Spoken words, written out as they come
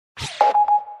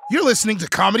You're listening to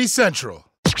Comedy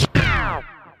Central.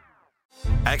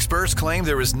 Experts claim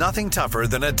there is nothing tougher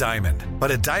than a diamond.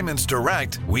 But at Diamonds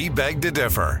Direct, we beg to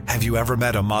differ. Have you ever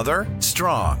met a mother?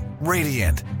 Strong,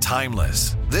 radiant,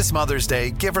 timeless. This Mother's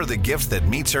Day, give her the gift that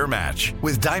meets her match.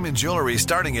 With diamond jewelry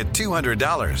starting at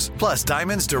 $200. Plus,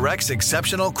 Diamonds Direct's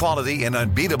exceptional quality and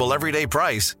unbeatable everyday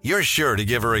price, you're sure to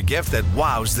give her a gift that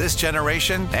wows this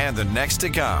generation and the next to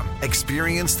come.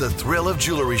 Experience the thrill of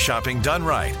jewelry shopping done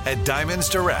right at Diamonds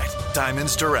Direct.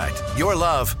 Diamonds Direct. Your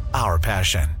love, our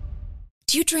passion.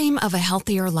 Do you dream of a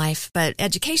healthier life, but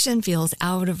education feels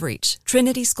out of reach?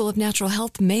 Trinity School of Natural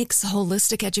Health makes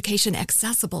holistic education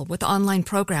accessible with online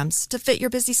programs to fit your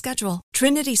busy schedule.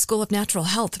 Trinity School of Natural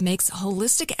Health makes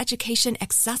holistic education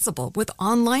accessible with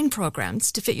online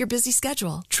programs to fit your busy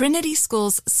schedule. Trinity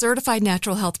School's Certified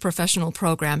Natural Health Professional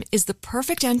Program is the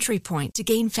perfect entry point to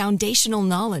gain foundational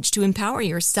knowledge to empower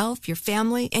yourself, your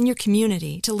family, and your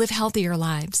community to live healthier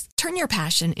lives. Turn your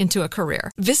passion into a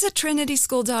career. Visit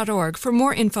trinityschool.org for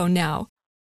more info now.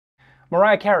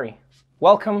 Mariah Carey,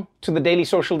 welcome to the Daily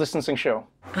Social Distancing Show.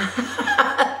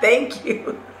 Thank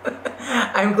you.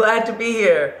 I'm glad to be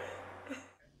here.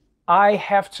 I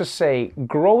have to say,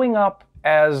 growing up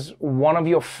as one of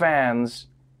your fans,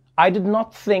 I did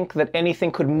not think that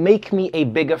anything could make me a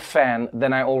bigger fan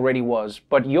than I already was.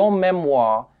 But your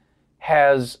memoir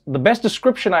has the best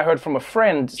description I heard from a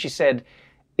friend. She said,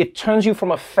 it turns you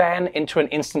from a fan into an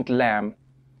instant lamb.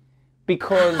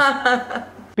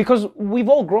 Because we've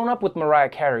all grown up with Mariah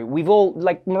Carey.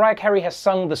 Mariah Carey has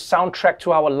sung the soundtrack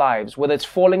to our lives, whether it's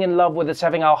falling in love, whether it's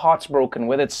having our hearts broken,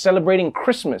 whether it's celebrating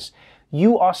Christmas.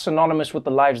 You are synonymous with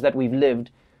the lives that we've lived.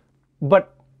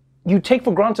 But you take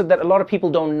for granted that a lot of people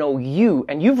don't know you.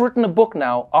 And you've written a book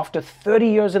now after 30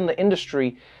 years in the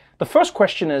industry. The first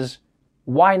question is,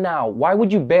 why now? Why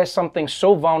would you bear something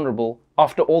so vulnerable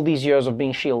after all these years of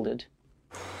being shielded?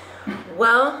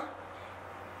 Well,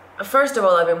 first of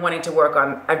all, I've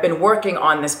been working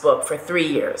on this book for 3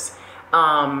 years,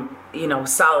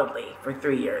 solidly for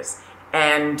 3 years.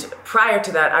 And prior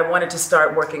to that, I wanted to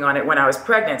start working on it when I was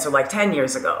pregnant, so like 10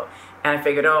 years ago. And I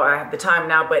figured, I have the time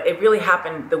now, but it really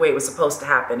happened the way it was supposed to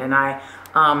happen. And I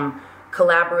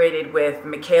collaborated with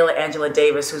Michaela Angela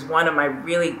Davis, who's one of my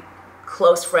really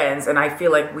close friends, and I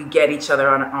feel like we get each other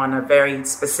on a very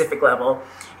specific level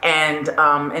and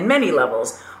in many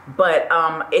levels. But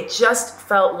it just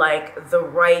felt like the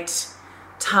right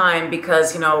time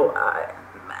because,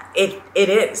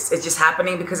 it's just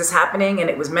happening because it's happening and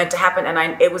it was meant to happen.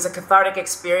 And it was a cathartic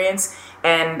experience.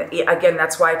 And again,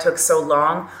 that's why it took so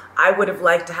long. I would have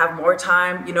liked to have more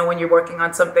time, when you're working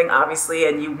on something, obviously,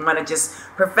 and you want to just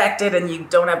perfect it and you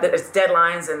don't have it's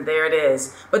deadlines and there it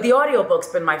is. But the audiobook's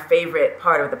been my favorite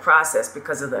part of the process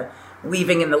because of the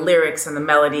weaving in the lyrics and the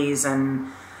melodies and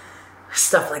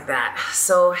stuff like that.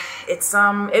 So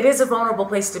it is a vulnerable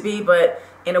place to be, but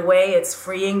in a way it's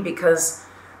freeing because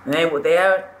they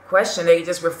question, they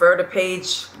just refer to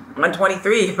page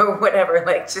 123 or whatever,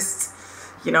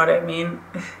 you know what I mean?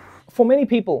 For many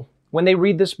people, when they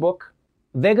read this book,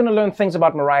 they're going to learn things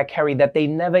about Mariah Carey that they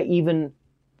never even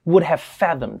would have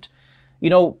fathomed.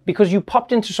 Because you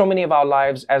popped into so many of our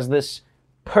lives as this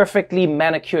perfectly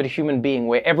manicured human being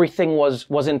where everything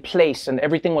was in place and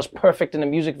everything was perfect in a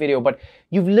music video, but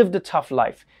you've lived a tough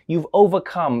life. You've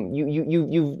overcome,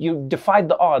 you've defied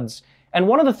the odds. And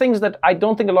one of the things that I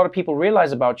don't think a lot of people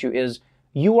realize about you is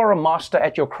you are a master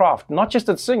at your craft, not just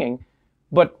at singing,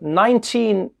 but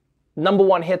 19 number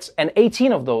one hits and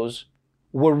 18 of those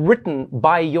were written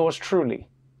by yours truly.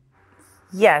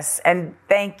 Yes, and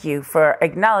thank you for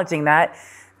acknowledging that.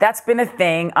 That's been a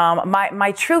thing.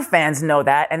 My true fans know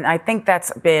that, and I think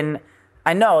that's been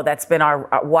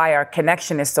why our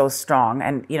connection is so strong,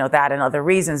 and that and other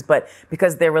reasons, but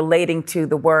because they're relating to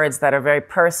the words that are very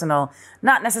personal,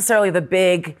 not necessarily the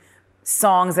big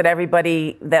songs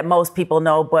that most people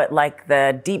know, but like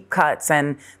the deep cuts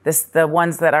and the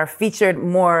ones that are featured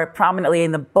more prominently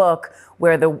in the book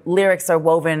where the lyrics are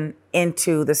woven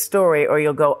into the story, or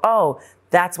you'll go, oh,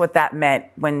 that's what that meant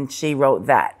when she wrote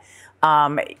that.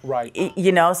 Right.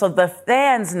 So the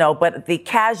fans know, but the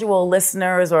casual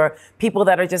listeners or people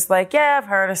that are just like, yeah, I've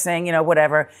heard her sing,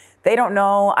 whatever. They don't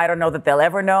know. I don't know that they'll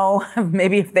ever know.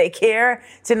 Maybe if they care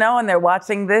to know and they're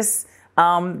watching this,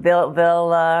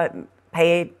 they'll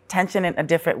pay attention in a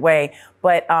different way.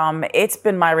 But it's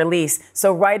been my release.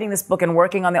 So writing this book and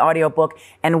working on the audiobook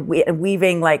and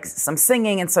weaving like some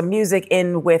singing and some music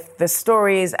in with the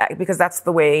stories, because that's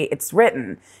the way it's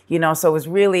written, so it was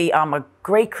really a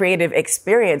great creative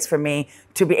experience for me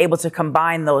to be able to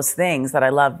combine those things that I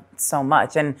love so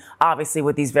much. And obviously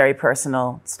with these very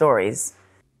personal stories.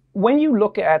 When you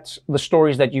look at the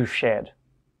stories that you've shared,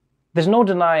 there's no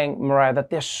denying, Mariah, that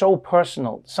they're so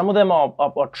personal. Some of them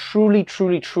are truly,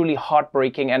 truly, truly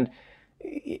heartbreaking. And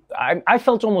I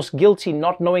felt almost guilty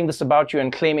not knowing this about you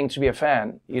and claiming to be a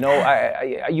fan. You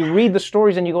know, you read the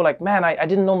stories and you go like, man, I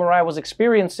didn't know Mariah was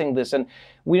experiencing this. And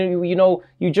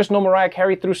you just know Mariah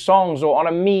Carey through songs or on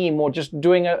a meme or just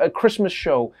doing a Christmas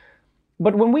show.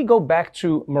 But when we go back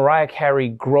to Mariah Carey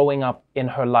growing up in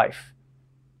her life,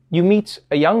 you meet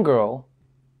a young girl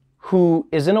who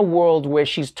is in a world where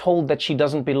she's told that she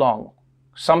doesn't belong.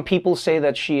 Some people say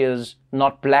that she is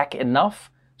not black enough.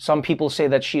 Some people say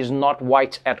that she is not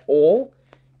white at all.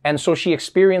 And so she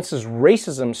experiences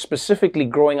racism specifically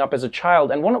growing up as a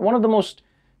child. And one of the most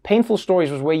painful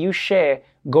stories was where you share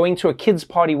going to a kid's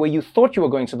party where you thought you were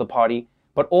going to the party,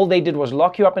 but all they did was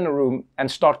lock you up in a room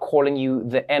and start calling you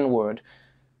the N-word.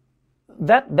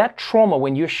 That trauma,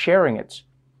 when you're sharing it,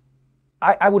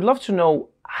 I would love to know,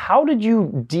 how did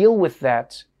you deal with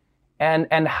that?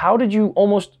 And how did you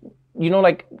almost,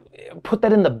 like put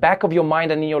that in the back of your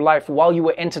mind and in your life while you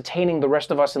were entertaining the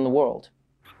rest of us in the world?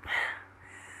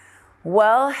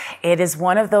 Well, it is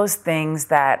one of those things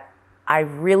that I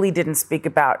really didn't speak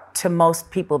about to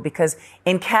most people, because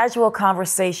in casual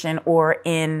conversation or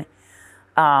in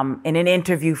an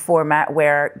interview format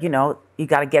where, you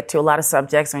got to get to a lot of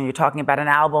subjects when you're talking about an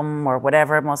album or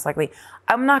whatever, most likely,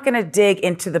 I'm not going to dig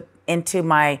into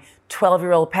my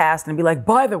 12-year-old past and be like,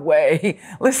 by the way,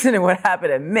 listen to what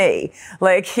happened to me.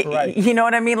 Like, right. You know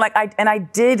what I mean? Like, I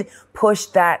did push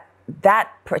that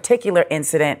particular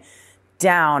incident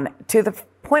down to the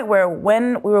point where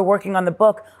when we were working on the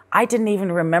book, I didn't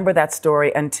even remember that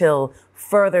story until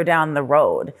further down the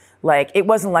road. Like, it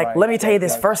wasn't like, right, let me tell you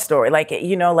this first story. Like,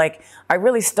 I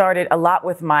really started a lot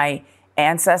with my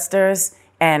ancestors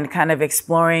and kind of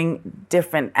exploring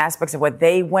different aspects of what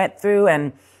they went through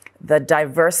and the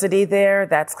diversity there.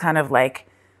 That's kind of like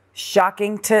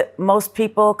shocking to most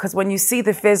people, because when you see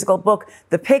the physical book,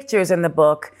 the pictures in the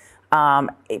book,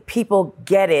 people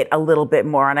get it a little bit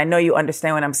more. And I know you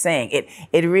understand what I'm saying.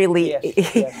 It really,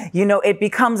 yes. It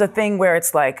becomes a thing where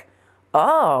it's like,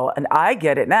 oh, and I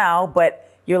get it now, but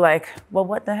you're like, well,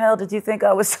 what the hell did you think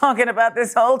I was talking about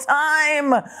this whole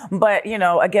time? But,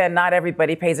 again, not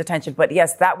everybody pays attention. But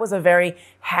yes, that was a very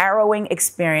harrowing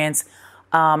experience.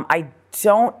 I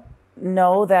don't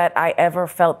know that I ever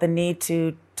felt the need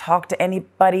to talk to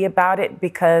anybody about it,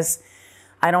 because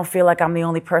I don't feel like I'm the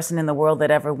only person in the world that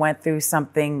ever went through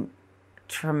something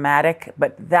traumatic.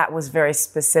 But that was very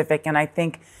specific. And I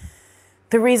think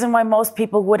the reason why most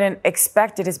people wouldn't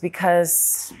expect it is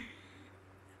because,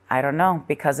 I don't know,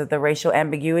 because of the racial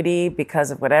ambiguity, because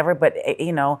of whatever. But,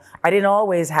 I didn't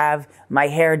always have my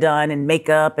hair done and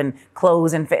makeup and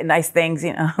clothes and fit nice things.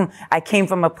 I came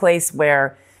from a place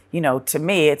where, to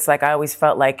me, it's like I always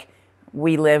felt like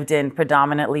we lived in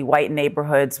predominantly white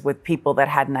neighborhoods with people that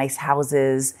had nice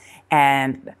houses.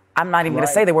 And I'm not even going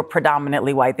to say they were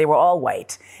predominantly white. They were all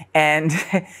white. And,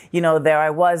 there I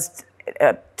was,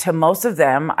 to most of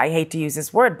them, I hate to use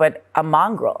this word, but a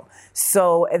mongrel.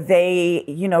 So they,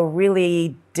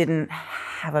 really didn't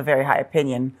have a very high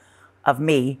opinion of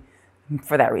me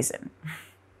for that reason.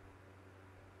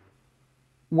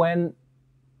 When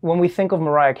we think of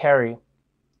Mariah Carey,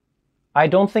 I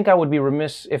don't think I would be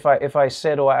remiss if I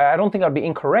said, or I don't think I'd be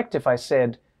incorrect if I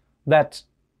said that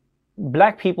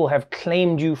Black people have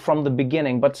claimed you from the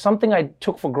beginning. But something I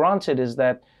took for granted is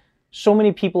that so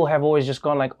many people have always just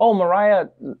gone like, oh, Mariah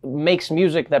makes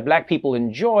music that Black people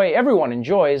enjoy, everyone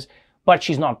enjoys, but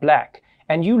she's not Black.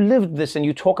 And you lived this, and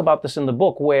you talk about this in the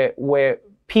book, where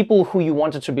people who you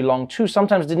wanted to belong to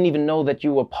sometimes didn't even know that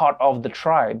you were part of the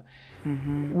tribe.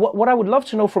 Mm-hmm. What I would love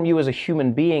to know from you as a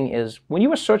human being is, when you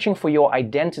were searching for your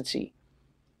identity,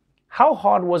 how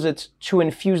hard was it to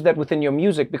infuse that within your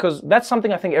music? Because that's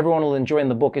something I think everyone will enjoy in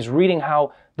the book, is reading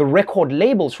how the record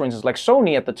labels, for instance, like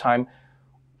Sony at the time,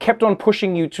 kept on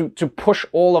pushing you to push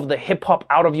all of the hip hop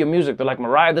out of your music. They're like,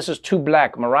 Mariah, this is too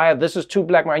Black. Mariah, this is too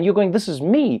Black. And you're going, this is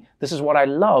me. This is what I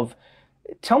love.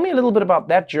 Tell me a little bit about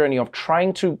that journey of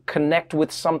trying to connect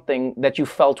with something that you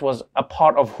felt was a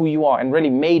part of who you are and really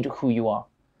made who you are.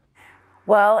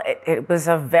 Well, it was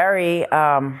a very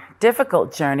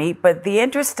difficult journey. But the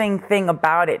interesting thing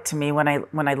about it to me, when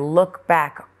I look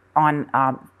back on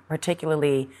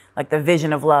particularly like the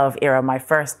Vision of Love era, my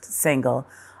first single,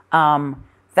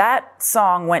 that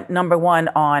song went number one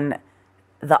on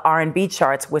the R&B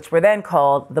charts, which were then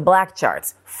called the Black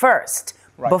charts, first,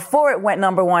 right, before it went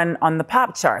number one on the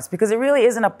pop charts, because it really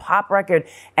isn't a pop record.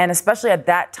 And especially at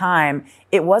that time,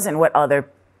 it wasn't what other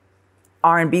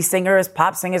R&B singers,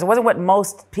 pop singers, it wasn't what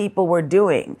most people were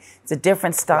doing. It's a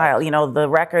different style. Right. The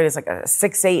record is like a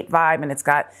 6/8 vibe, and it's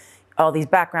got all these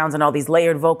backgrounds and all these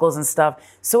layered vocals and stuff.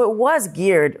 So it was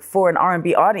geared for an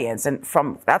R&B audience. And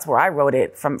that's where I wrote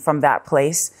it from that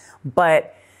place.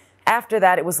 But after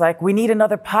that, it was like, we need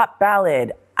another pop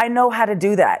ballad. I know how to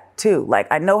do that too. Like,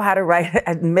 I know how to write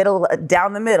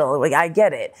down the middle. Like, I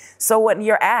get it. So when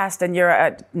you're asked and you're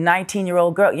a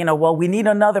 19-year-old girl, well, we need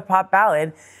another pop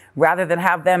ballad, rather than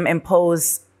have them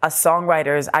impose a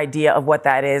songwriter's idea of what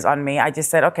that is on me, I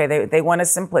just said, okay, they want a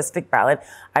simplistic ballad.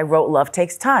 I wrote Love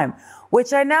Takes Time,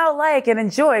 which I now like and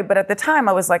enjoy. But at the time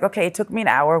I was like, okay, it took me an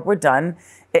hour. We're done.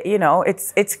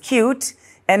 It's cute.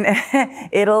 And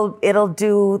it'll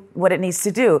do what it needs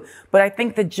to do. But I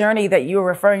think the journey that you were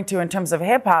referring to in terms of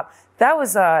hip hop, that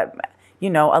was a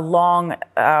long,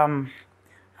 I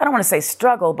don't want to say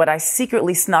struggle, but I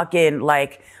secretly snuck in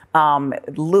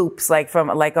loops, like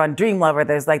on Dream Lover,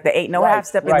 there's like the ain't no half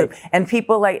stepping loop. And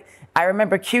people I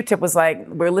remember Q-Tip was like,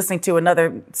 we were listening to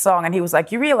another song and he was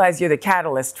like, you realize you're the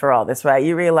catalyst for all this, right?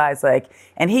 You realize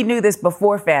and he knew this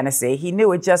before Fantasy. He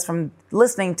knew it just from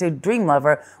listening to Dream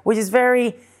Lover, which is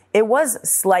it was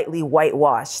slightly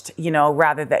whitewashed,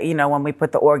 rather than, when we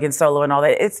put the organ solo and all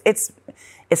that.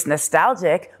 It's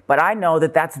nostalgic, but I know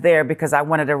that that's there because I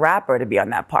wanted a rapper to be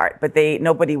on that part, but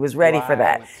nobody was ready for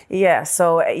that. Yeah.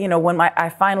 So, when I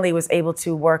finally was able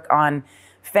to work on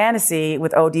Fantasy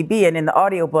with ODB, and in the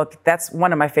audiobook, that's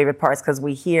one of my favorite parts because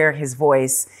we hear his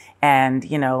voice and,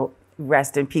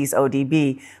 rest in peace,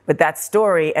 ODB. But that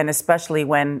story, and especially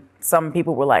when some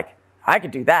people were like, I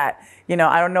could do that.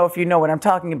 I don't know if you know what I'm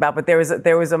talking about, but there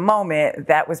was a moment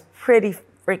that was pretty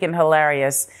freaking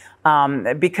hilarious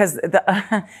because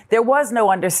there was no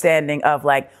understanding of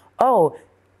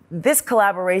this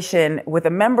collaboration with a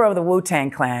member of the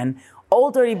Wu-Tang Clan,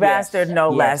 Old Dirty Bastard, no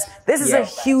less. This is a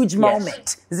huge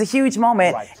moment. This is a huge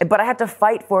moment. Right. But I had to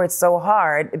fight for it so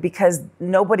hard because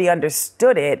nobody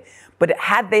understood it. But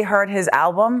had they heard his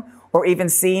album or even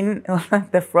seen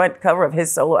the front cover of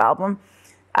his solo album,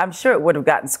 I'm sure it would have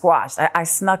gotten squashed. I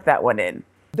snuck that one in.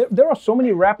 There are so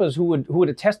many rappers who would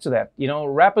attest to that.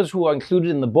 Rappers who are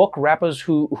included in the book, rappers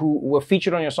who were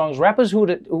featured on your songs, rappers who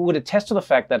would attest to the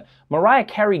fact that Mariah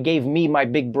Carey gave me my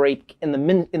big break in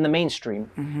the mainstream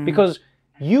because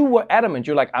you were adamant.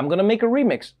 You're like, I'm gonna make a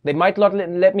remix. They might not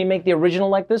let me make the original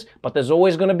like this, but there's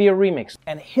always gonna be a remix.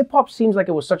 And hip hop seems like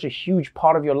it was such a huge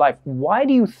part of your life. Why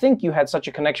do you think you had such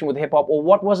a connection with hip hop, or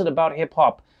what was it about hip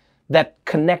hop that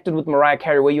connected with Mariah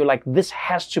Carey where you're like, this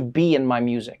has to be in my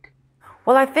music?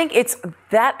 Well, I think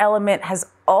that element has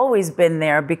always been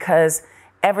there because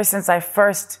ever since I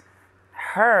first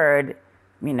heard,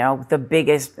 the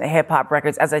biggest hip hop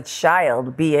records as a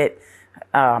child, be it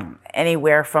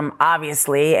anywhere from,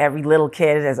 obviously, every little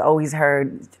kid has always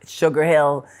heard the Sugar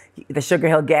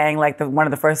Hill Gang, one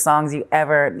of the first songs you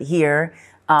ever hear,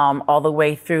 all the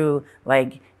way through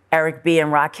Eric B.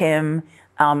 and Rakim,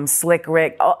 Slick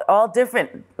Rick, all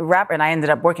different rappers. And I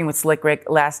ended up working with Slick Rick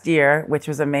last year, which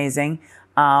was amazing.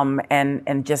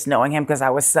 And just knowing him because I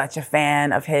was such a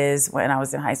fan of his when I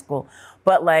was in high school,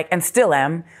 but and still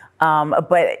am.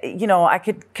 But I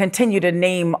could continue to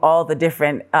name all the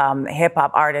different hip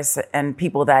hop artists and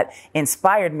people that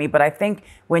inspired me. But I think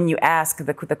when you ask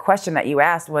the question that you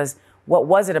asked was, what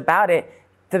was it about it?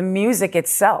 The music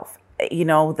itself.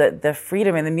 The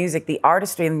freedom in the music, the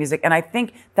artistry in the music. And I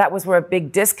think that was where a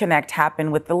big disconnect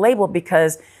happened with the label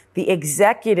because the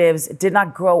executives did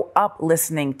not grow up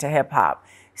listening to hip hop.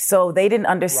 So they didn't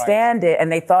understand it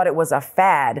and they thought it was a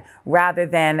fad rather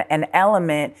than an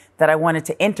element that I wanted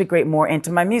to integrate more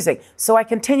into my music. So I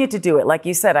continued to do it. Like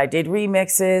you said, I did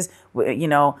remixes.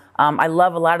 I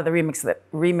love a lot of the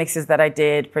remixes that I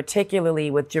did,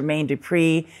 particularly with Jermaine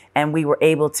Dupri. And we were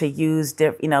able to use,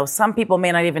 some people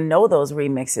may not even know those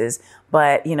remixes,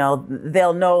 but,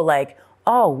 they'll know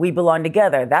oh, We Belong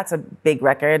Together. That's a big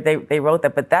record. They wrote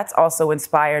that, but that's also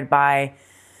inspired by,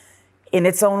 in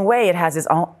its own way, it has its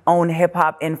own hip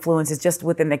hop influences just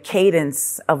within the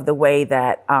cadence of the way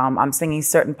that I'm singing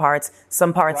certain parts.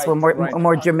 Some parts were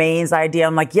more Jermaine's idea.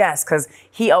 I'm like, yes, because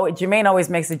Jermaine always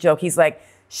makes a joke. He's like,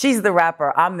 she's the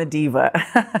rapper, I'm the diva.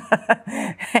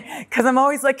 Because I'm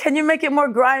always like, can you make it more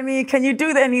grimy? Can you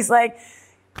do that? And he's like,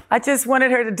 I just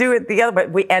wanted her to do it the other,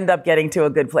 but we end up getting to a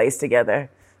good place together.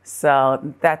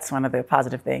 So that's one of the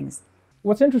positive things.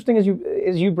 What's interesting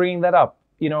is you bringing that up.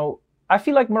 I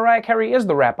feel like Mariah Carey is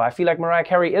the rapper. I feel like Mariah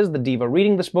Carey is the diva.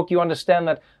 Reading this book, you understand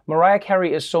that Mariah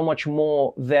Carey is so much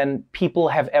more than people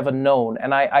have ever known.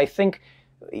 And I think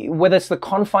whether it's the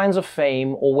confines of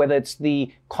fame or whether it's the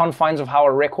confines of how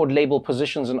a record label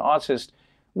positions an artist,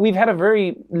 we've had a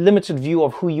very limited view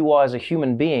of who you are as a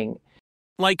human being.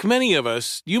 Like many of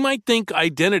us, you might think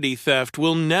identity theft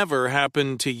will never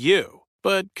happen to you.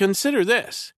 But consider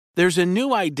this. There's a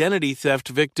new identity theft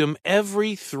victim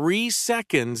every 3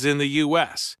 seconds in the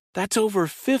U.S. That's over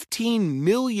 15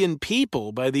 million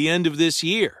people by the end of this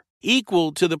year,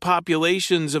 equal to the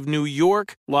populations of New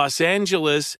York, Los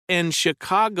Angeles, and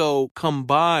Chicago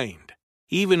combined.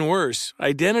 Even worse,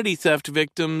 identity theft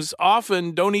victims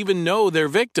often don't even know they're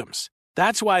victims.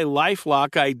 That's why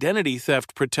LifeLock Identity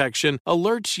Theft Protection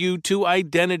alerts you to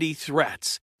identity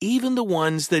threats, even the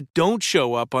ones that don't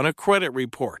show up on a credit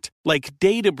report, like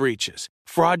data breaches,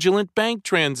 fraudulent bank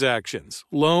transactions,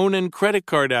 loan and credit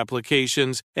card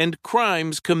applications, and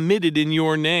crimes committed in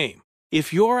your name.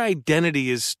 If your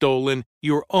identity is stolen,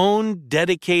 your own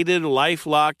dedicated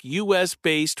LifeLock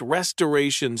U.S.-based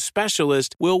restoration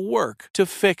specialist will work to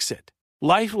fix it.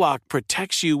 LifeLock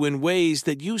protects you in ways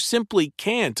that you simply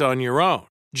can't on your own.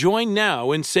 Join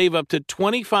now and save up to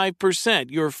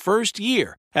 25% your first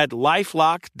year at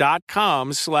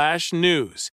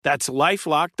lifelock.com/news. That's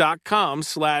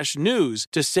lifelock.com/news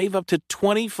to save up to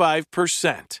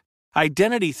 25%.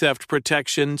 Identity theft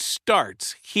protection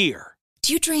starts here.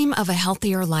 Do you dream of a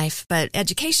healthier life, but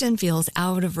education feels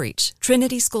out of reach?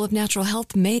 Trinity School of Natural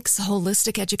Health makes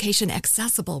holistic education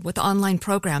accessible with online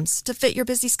programs to fit your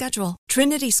busy schedule.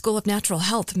 Trinity School of Natural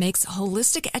Health makes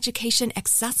holistic education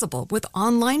accessible with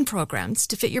online programs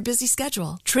to fit your busy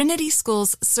schedule. Trinity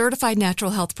School's Certified Natural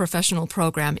Health Professional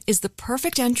Program is the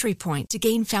perfect entry point to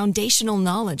gain foundational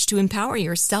knowledge to empower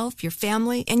yourself, your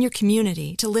family, and your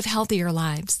community to live healthier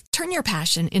lives. Turn your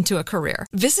passion into a career.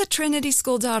 Visit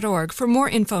trinityschool.org for more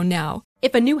info now.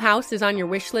 If a new house is on your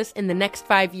wish list in the next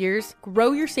 5 years,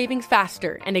 grow your savings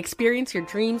faster and experience your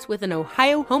dreams with an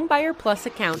Ohio Homebuyer Plus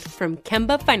account from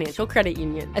Kemba Financial Credit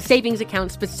Union. A savings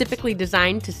account specifically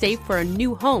designed to save for a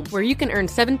new home where you can earn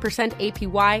 7%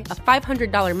 APY, a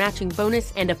 $500 matching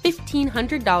bonus, and a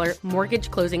 $1,500 mortgage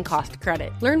closing cost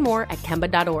credit. Learn more at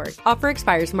Kemba.org. Offer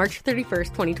expires March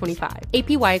 31st, 2025.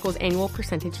 APY equals annual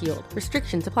percentage yield.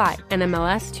 Restrictions apply.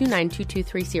 NMLS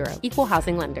 292230. Equal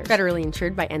housing lender. Federally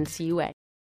insured by NCUA.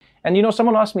 And you know,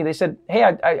 someone asked me, they said, hey,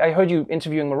 I heard you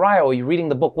interviewing Mariah, or you're reading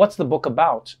the book. What's the book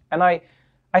about? And I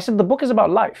said, the book is about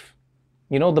life.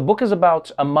 You know, the book is about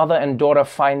a mother and daughter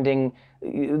finding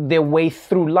their way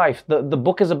through life. The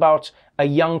book is about a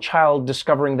young child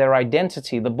discovering their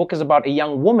identity. The book is about a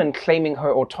young woman claiming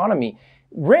her autonomy.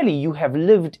 Really, you have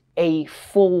lived a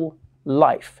full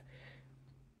life.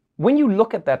 When you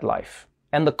look at that life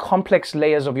and the complex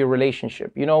layers of your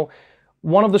relationship, you know,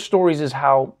 one of the stories is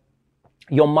how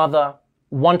your mother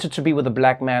wanted to be with a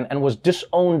black man and was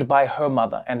disowned by her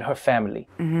mother and her family.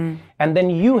 Mm-hmm. And then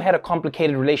you had a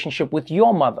complicated relationship with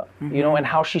your mother, mm-hmm. you know, and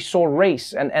how she saw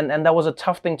race. And that was a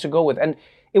tough thing to go with. And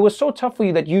it was so tough for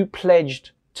you that you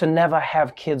pledged to never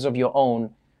have kids of your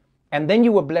own. And then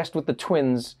you were blessed with the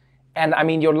twins. And I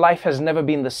mean, your life has never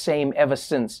been the same ever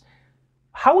since.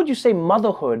 How would you say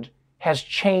motherhood has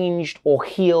changed or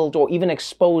healed or even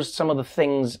exposed some of the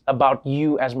things about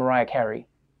you as Mariah Carey?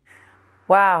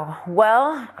 Wow.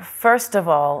 Well, first of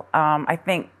all, I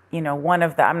think, you know, one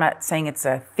of the, I'm not saying it's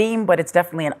a theme, but it's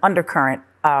definitely an undercurrent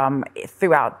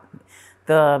throughout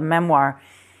the memoir,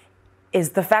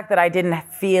 is the fact that I didn't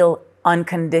feel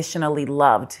unconditionally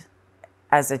loved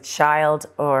as a child,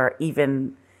 or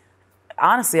even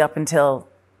honestly up until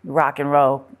rock and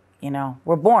roll, you know,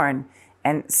 were born.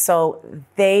 And so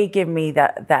they give me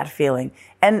that feeling.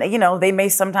 And, you know, they may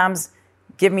sometimes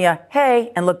give me a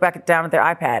hey and look back down at their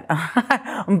iPad.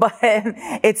 But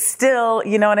it's still,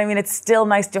 you know what I mean? It's still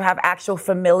nice to have actual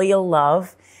familial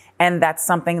love. And that's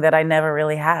something that I never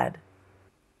really had.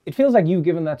 It feels like you've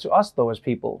given that to us, though, as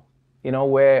people, you know,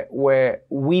 where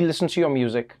we listen to your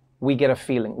music, we get a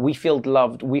feeling. We feel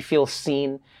loved. We feel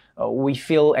seen. We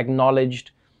feel acknowledged.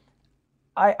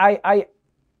 I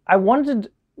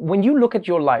wanted, when you look at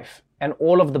your life and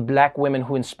all of the black women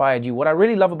who inspired you, what I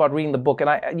really love about reading the book, and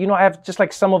I have just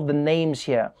like some of the names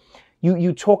here.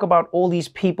 You talk about all these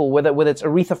people, whether it's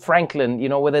Aretha Franklin, you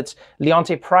know, whether it's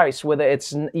Leonte Price, whether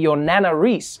it's your Nana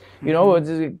Reese, you know,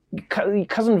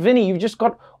 Cousin Vinny. You've just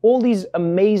got all these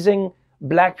amazing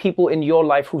black people in your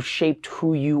life who shaped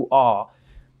who you are.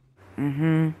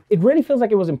 Mm-hmm. It really feels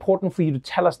like it was important for you to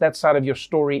tell us that side of your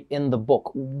story in the book.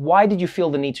 Why did you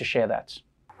feel the need to share that?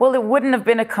 Well, it wouldn't have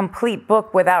been a complete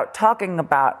book without talking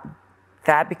about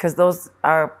that, because those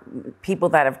are people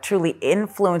that have truly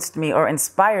influenced me or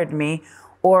inspired me,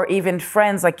 or even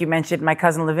friends, like you mentioned, my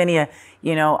cousin Lavinia,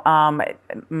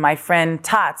 my friend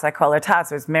Tots, I call her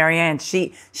Tots, it's Mariah.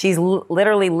 She's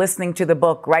literally listening to the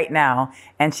book right now,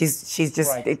 and she's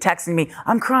just texting me,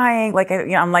 I'm crying. Like,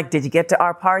 I'm like, did you get to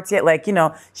our parts yet? Like,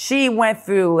 she went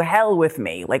through hell with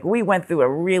me. Like, we went through a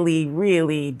really,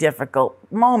 really difficult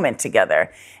moment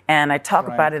together, and I talk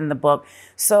about it in the book.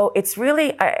 So it's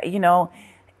really,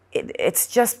 it's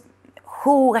just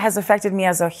who has affected me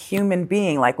as a human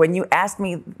being. Like, when you asked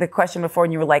me the question before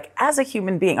and you were like, as a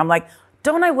human being, I'm like,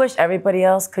 don't I wish everybody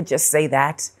else could just say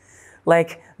that?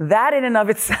 Like, that in and of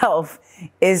itself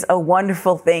is a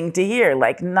wonderful thing to hear.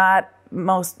 Like, not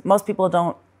most people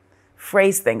don't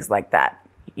phrase things like that,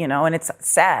 and it's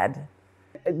sad.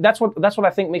 That's what I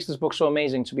think makes this book so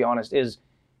amazing, to be honest, is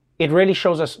it really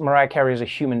shows us Mariah Carey as a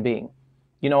human being.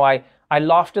 I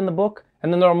laughed in the book,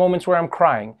 and then there are moments where I'm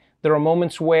crying. There are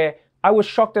moments where I was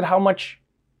shocked at how much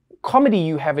comedy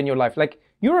you have in your life. Like,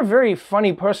 you're a very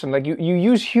funny person. Like, you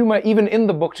use humor even in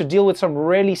the book to deal with some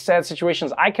really sad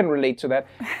situations. I can relate to that.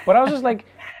 But I was just like,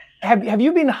 have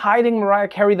you been hiding Mariah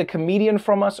Carey, the comedian,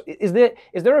 from us? Is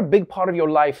there a big part of your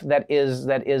life that is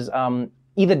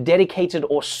either dedicated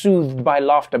or soothed by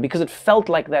laughter? Because it felt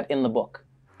like that in the book.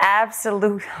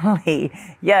 Absolutely.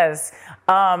 Yes.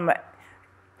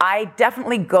 I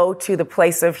definitely go to the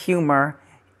place of humor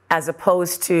as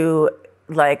opposed to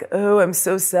like, oh, I'm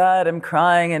so sad, I'm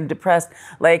crying and depressed.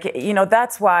 Like,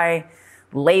 that's why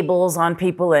labels on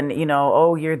people and,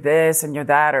 oh, you're this and you're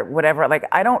that or whatever. Like,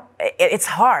 it's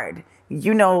hard.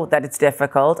 That it's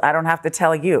difficult. I don't have to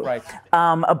tell you. Right.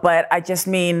 But I just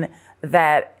mean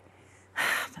that,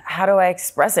 how do I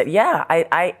express it? Yeah,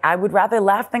 I would rather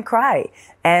laugh than cry.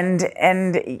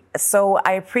 And so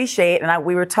I appreciate, and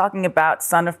we were talking about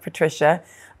Son of Patricia,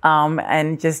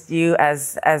 and just you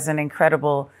as an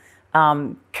incredible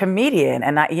comedian,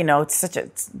 and it's such a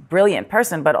brilliant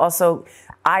person, but also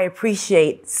I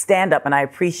appreciate stand-up, and I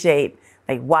appreciate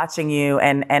like watching you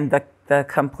and the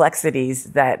complexities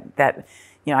that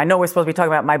I know we're supposed to be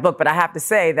talking about my book, but I have to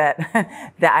say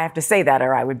that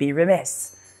or I would be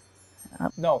remiss.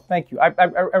 No, thank you. I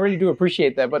really do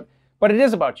appreciate that, but it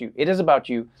is about you. It is about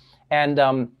you,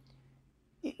 and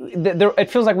it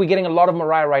feels like we're getting a lot of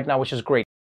Mariah right now, which is great.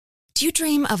 Do you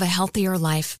dream of a healthier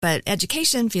life, but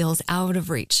education feels out of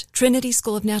reach? Trinity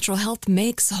School of Natural Health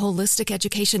makes holistic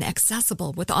education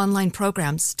accessible with online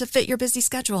programs to fit your busy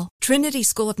schedule. Trinity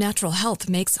School of Natural Health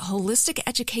makes holistic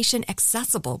education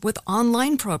accessible with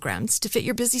online programs to fit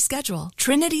your busy schedule.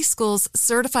 Trinity School's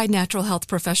Certified Natural Health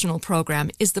Professional Program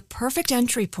is the perfect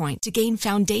entry point to gain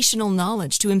foundational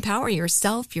knowledge to empower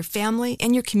yourself, your family,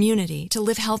 and your community to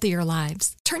live healthier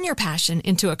lives. Turn your passion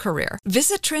into a career.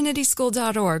 Visit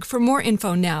trinityschool.org for more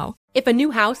info now. If a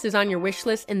new house is on your wish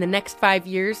list in the next 5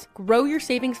 years, grow your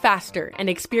savings faster and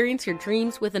experience your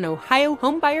dreams with an Ohio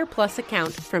Homebuyer Plus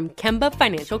account from Kemba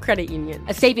Financial Credit Union.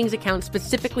 A savings account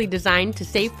specifically designed to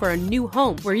save for a new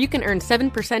home, where you can earn 7%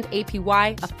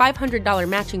 APY, a $500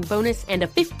 matching bonus, and a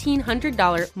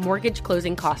 $1,500 mortgage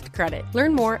closing cost credit.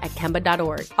 Learn more at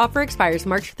Kemba.org. Offer expires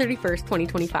March 31st,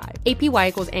 2025. APY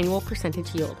equals annual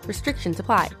percentage yield. Restrictions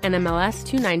apply. NMLS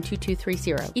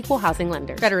 292230. Equal housing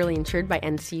lender. Federally insured by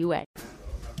NCUA.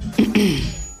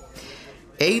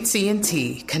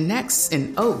 AT&T connects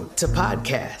an ode to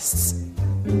podcasts.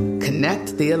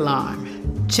 Connect the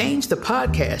alarm. Change the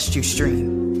podcast you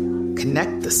stream.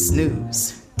 Connect the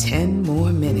snooze. 10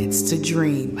 more minutes to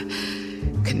dream.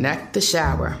 Connect the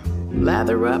shower.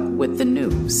 Lather up with the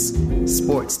news.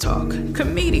 Sports talk,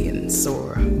 comedians,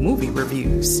 or movie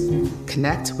reviews.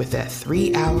 Connect with that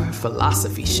 3-hour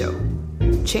philosophy show.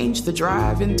 Change the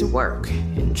drive into work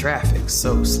in traffic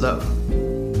so slow.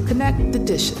 Connect the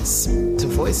dishes to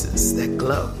voices that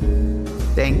glow.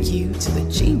 Thank you to the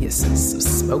geniuses of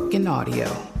spoken audio.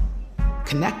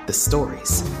 Connect the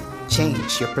stories.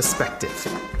 Change your perspective.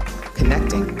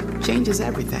 Connecting changes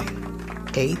everything.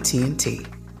 AT&T.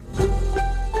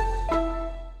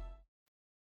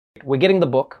 We're getting the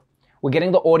book, we're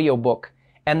getting the audio book,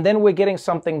 and then we're getting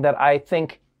something that I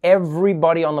think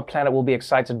everybody on the planet will be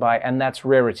excited by, and that's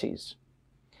Rarities.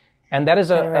 And that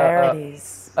is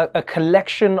a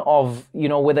collection of,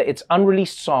 whether it's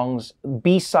unreleased songs,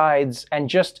 B-sides, and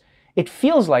just, it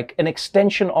feels like an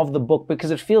extension of the book, because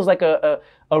it feels like a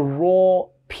raw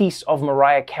piece of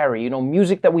Mariah Carey,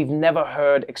 music that we've never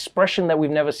heard, expression that we've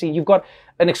never seen. You've got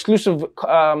an exclusive, you're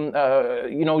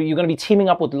going to be teaming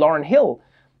up with Lauryn Hill,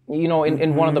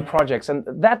 in one of the projects. And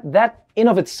that in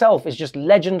of itself is just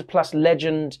legend plus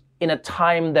legend in a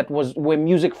time where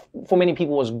music for many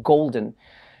people was golden.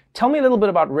 Tell me a little bit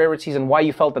about Rarities and why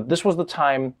you felt that this was the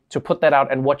time to put that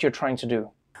out and what you're trying to do.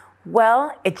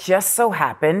 Well, it just so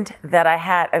happened that I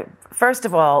had, first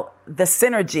of all, the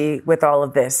synergy with all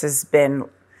of this has been,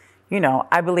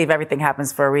 I believe everything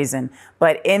happens for a reason.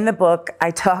 But in the book, I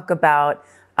talk about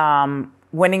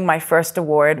winning my first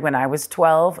award when I was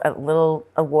 12, a little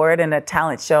award in a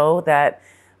talent show that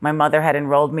my mother had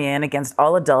enrolled me in against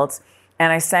all adults.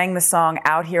 And I sang the song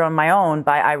Out Here on My Own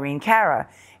by Irene Cara.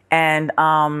 And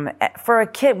for a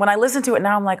kid, when I listen to it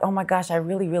now, I'm like, oh my gosh, I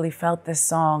really, really felt this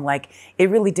song. Like, it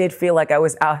really did feel like I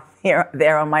was out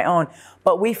there on my own.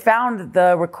 But we found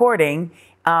the recording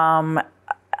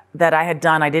that I had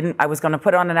done. I was going to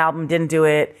put it on an album, didn't do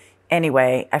it.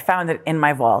 Anyway, I found it in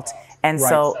my vault. And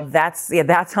so that's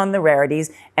on the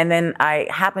rarities. And then I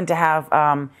happened to have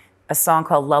a song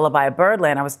called Lullaby of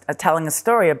Birdland. I was telling a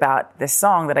story about this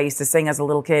song that I used to sing as a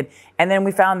little kid. And then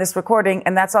we found this recording,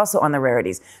 and that's also on the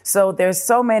rarities. So there's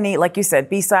so many, like you said,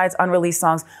 B-sides, unreleased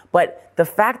songs. But the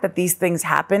fact that these things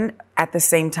happen at the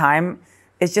same time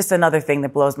is just another thing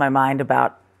that blows my mind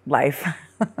about life.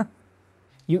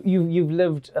 You've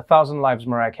lived 1,000 lives,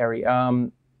 Mariah Carey.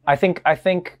 I think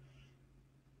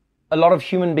a lot of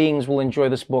human beings will enjoy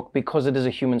this book because it is a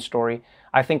human story.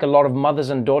 I think a lot of mothers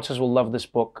and daughters will love this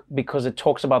book because it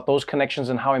talks about those connections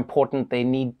and how important they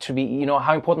need to be,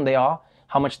 how important they are,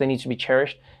 how much they need to be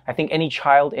cherished. I think any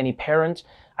child, any parent,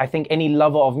 I think any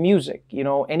lover of music,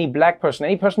 any black person,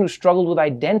 any person who struggled with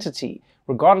identity,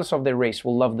 regardless of their race,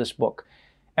 will love this book.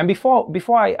 And before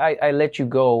I let you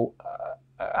go,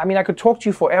 I could talk to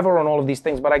you forever on all of these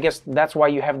things, but I guess that's why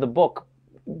you have the book.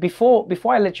 Before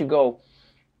I let you go,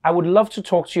 I would love to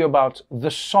talk to you about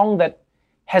the song that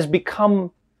has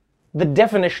become the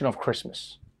definition of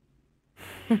Christmas.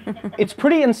 It's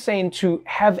pretty insane to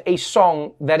have a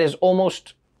song that is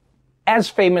almost as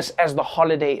famous as the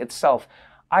holiday itself.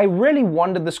 I really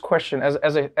wondered this question as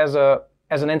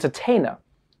an entertainer.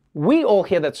 We all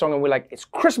hear that song and we're like, it's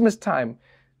Christmas time.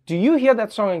 Do you hear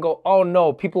that song and go, oh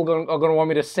no, people are going to want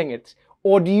me to sing it?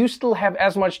 Or do you still have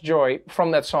as much joy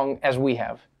from that song as we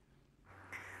have?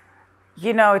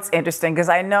 It's interesting because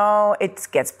I know it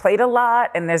gets played a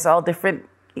lot and there's all different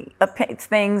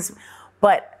things,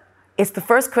 but it's the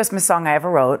first Christmas song I ever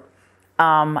wrote.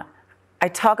 I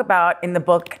talk about in the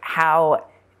book how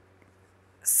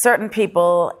certain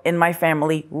people in my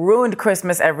family ruined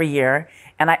Christmas every year,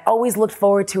 and I always looked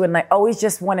forward to it, and I always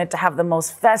just wanted to have the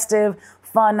most festive,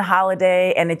 fun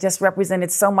holiday, and it just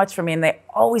represented so much for me, and they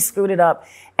always screwed it up.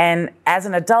 And as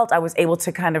an adult, I was able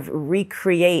to kind of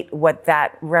recreate what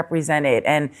that represented.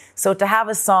 And so to have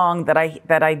a song that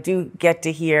I do get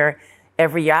to hear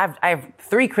every year, I have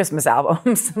 3 Christmas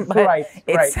albums, but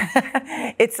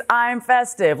it's I'm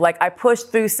festive. Like, I push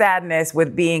through sadness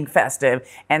with being festive.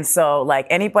 And so, like,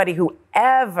 anybody who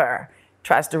ever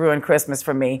tries to ruin Christmas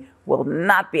for me will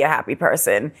not be a happy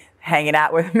person hanging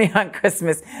out with me on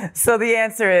Christmas. So the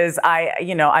answer is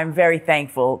I'm very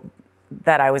thankful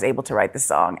that I was able to write the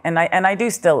song. And I do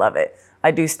still love it.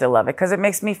 I do still love it because it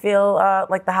makes me feel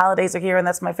like the holidays are here, and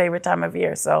that's my favorite time of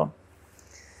year. So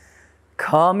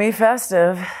call me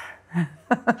festive.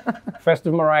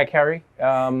 Festive Mariah Carey.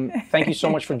 Thank you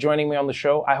so much for joining me on the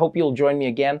show. I hope you'll join me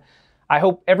again. I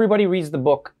hope everybody reads the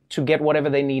book to get whatever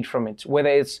they need from it, whether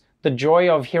it's the joy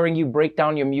of hearing you break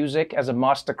down your music as a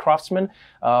master craftsman,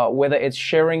 whether it's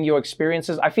sharing your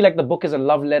experiences. I feel like the book is a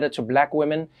love letter to Black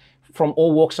women from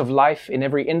all walks of life in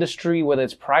every industry, whether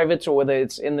it's private or whether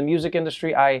it's in the music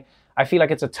industry. I feel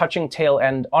like it's a touching tale,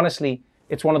 and honestly,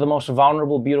 it's one of the most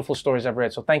vulnerable, beautiful stories I've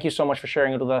read. So thank you so much for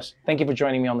sharing it with us. Thank you for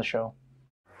joining me on the show.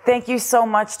 Thank you so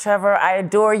much, Trevor. I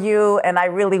adore you, and I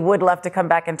really would love to come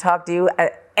back and talk to you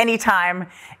anytime,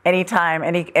 any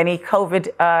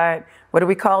COVID, what do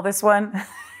we call this one?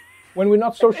 When we're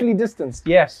not socially distanced.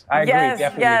 Yes, I agree,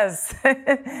 definitely. Yes.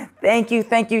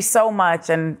 Thank you so much,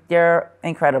 and you're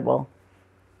incredible.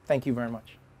 Thank you very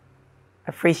much.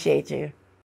 Appreciate you.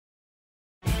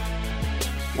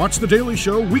 Watch The Daily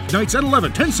Show weeknights at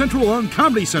 11, 10 Central on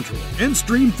Comedy Central, and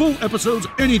stream full episodes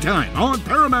anytime on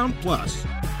Paramount+.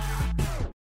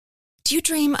 Do you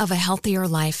dream of a healthier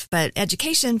life, but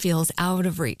education feels out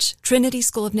of reach? Trinity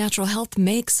School of Natural Health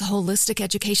makes holistic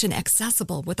education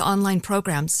accessible with online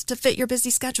programs to fit your busy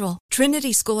schedule.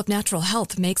 Trinity School of Natural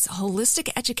Health makes holistic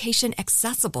education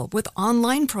accessible with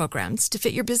online programs to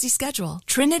fit your busy schedule.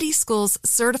 Trinity School's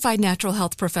Certified Natural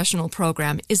Health Professional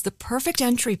Program is the perfect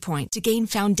entry point to gain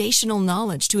foundational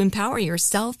knowledge to empower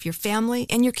yourself, your family,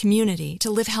 and your community to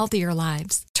live healthier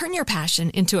lives. Turn your passion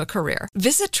into a career.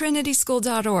 Visit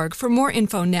trinityschool.org for more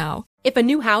info now. If a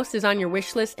new house is on your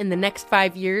wish list in the next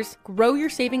 5 years, grow your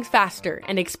savings faster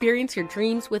and experience your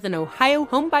dreams with an Ohio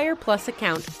Homebuyer Plus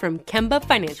account from Kemba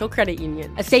Financial Credit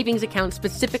Union. A savings account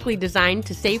specifically designed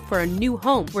to save for a new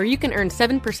home where you can earn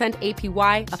 7%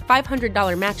 APY, a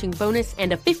 $500 matching bonus,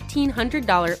 and a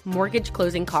 $1,500 mortgage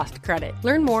closing cost credit.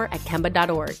 Learn more at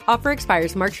Kemba.org. Offer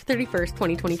expires March 31st,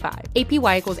 2025.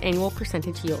 APY equals annual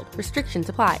percentage yield. Restrictions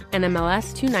apply.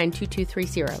 NMLS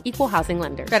 292230. Equal housing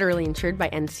lender. Federally insured by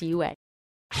NCUA.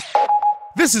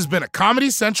 This has been a Comedy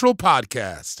Central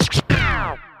podcast.